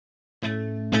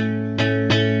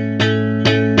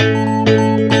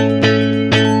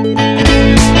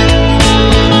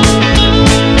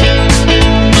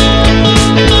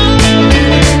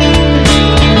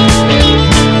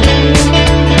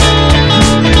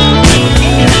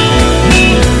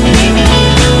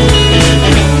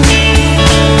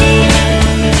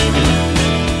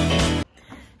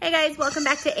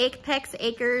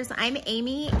Acres. I'm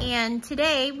Amy, and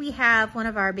today we have one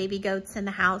of our baby goats in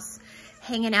the house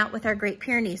hanging out with our Great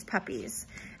Pyrenees puppies.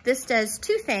 This does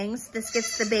two things. This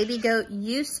gets the baby goat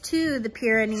used to the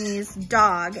Pyrenees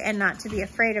dog and not to be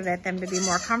afraid of it, them to be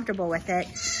more comfortable with it.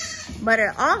 But it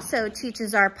also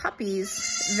teaches our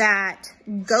puppies that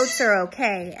goats are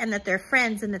okay and that they're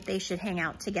friends and that they should hang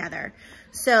out together.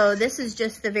 So this is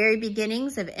just the very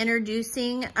beginnings of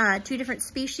introducing two different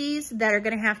species that are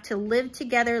going to have to live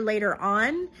together later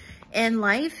on in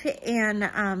life.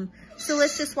 And so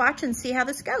let's just watch and see how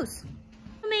this goes.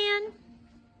 Oh, man.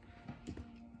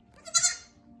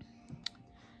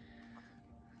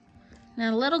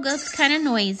 Now the little goat's kind of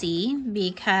noisy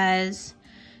because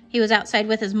he was outside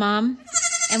with his mom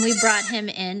and we brought him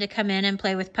in to come in and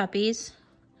play with puppies.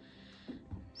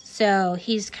 So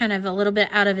he's kind of a little bit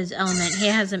out of his element. He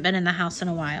hasn't been in the house in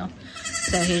a while.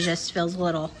 So he just feels a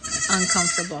little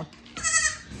uncomfortable.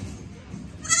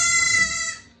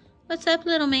 What's up,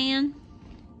 little man?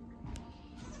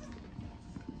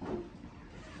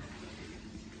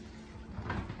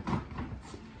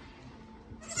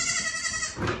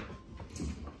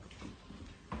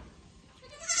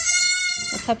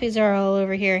 The puppies are all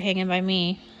over here hanging by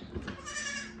me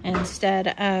instead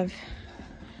of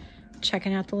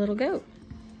checking out the little goat.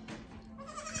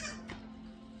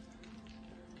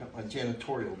 Got my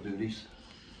janitorial duties.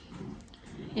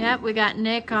 Yep, we got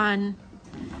Nick on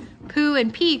poo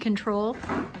and pee control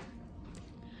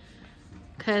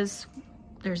because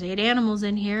there's 8 animals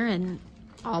in here and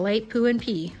all 8 poo and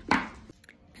pee.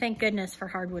 Thank goodness for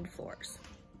hardwood floors.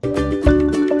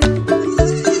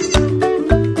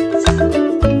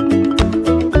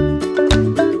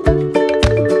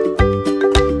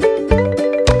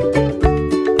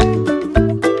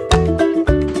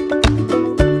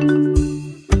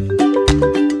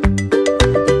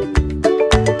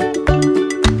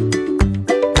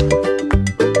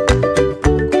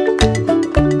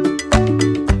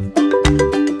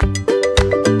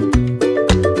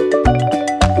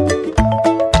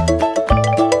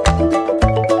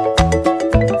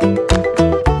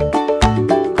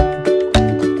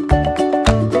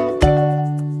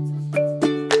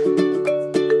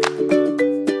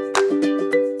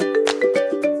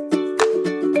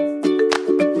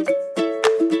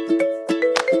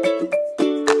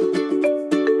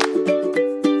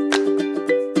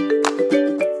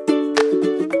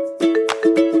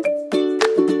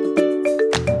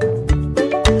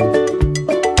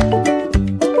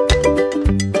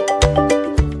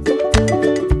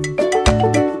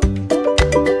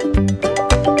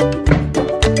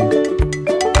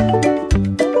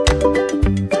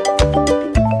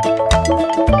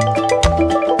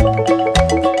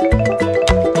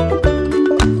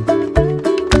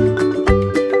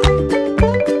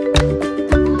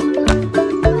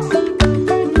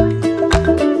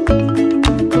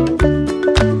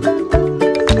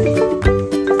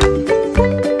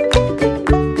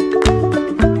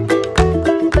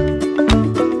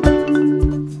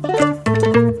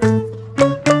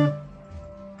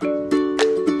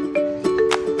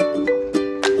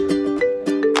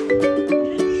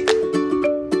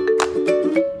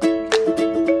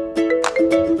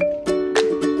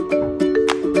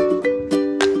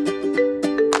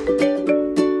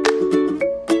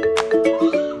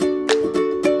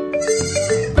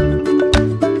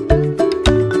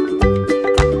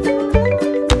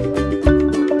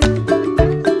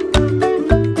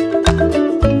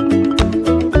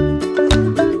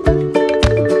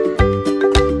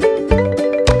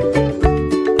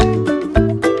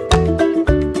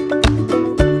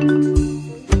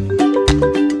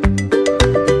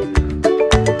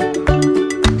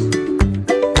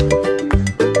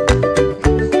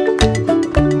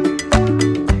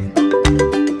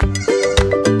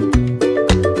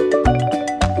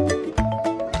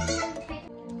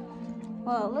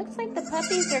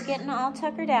 Puppies are getting all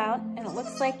tuckered out, and it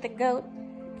looks like the goat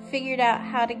figured out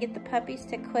how to get the puppies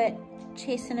to quit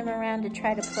chasing him around to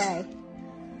try to play.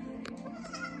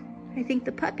 I think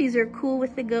the puppies are cool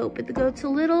with the goat, but the goat's a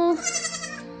little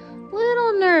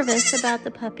nervous about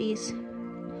the puppies.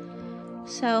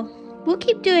 So we'll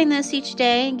keep doing this each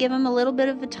day and give them a little bit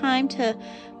of a time to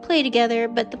play together,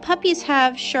 but the puppies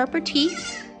have sharper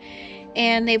teeth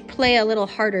and they play a little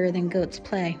harder than goats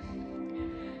play.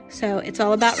 So it's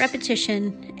all about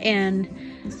repetition and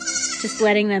just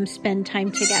letting them spend time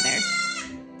together.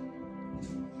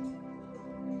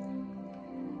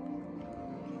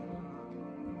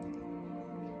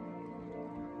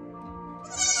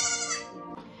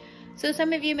 So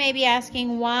some of you may be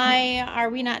asking, why are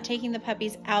we not taking the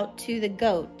puppies out to the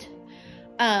goat?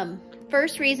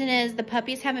 First reason is the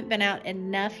puppies haven't been out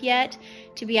enough yet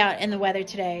to be out in the weather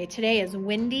today. Today is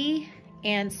windy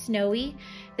and snowy.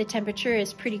 The temperature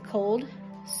is pretty cold.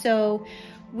 So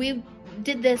we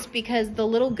did this because the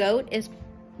little goat has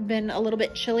been a little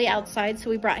bit chilly outside, so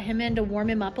we brought him in to warm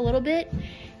him up a little bit.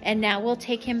 And now we'll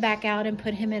take him back out and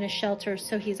put him in a shelter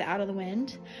so he's out of the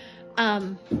wind.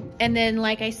 And then,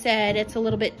 like I said, it's a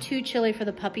little bit too chilly for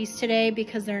the puppies today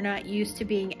because they're not used to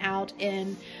being out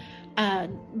in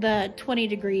the 20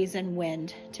 degrees and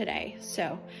wind today.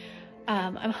 So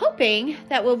I'm hoping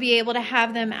that we'll be able to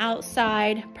have them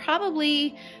outside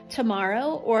probably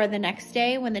tomorrow or the next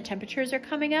day when the temperatures are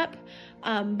coming up.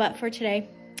 But for today,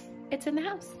 it's in the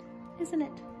house, isn't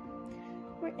it?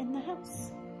 We're in the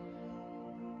house.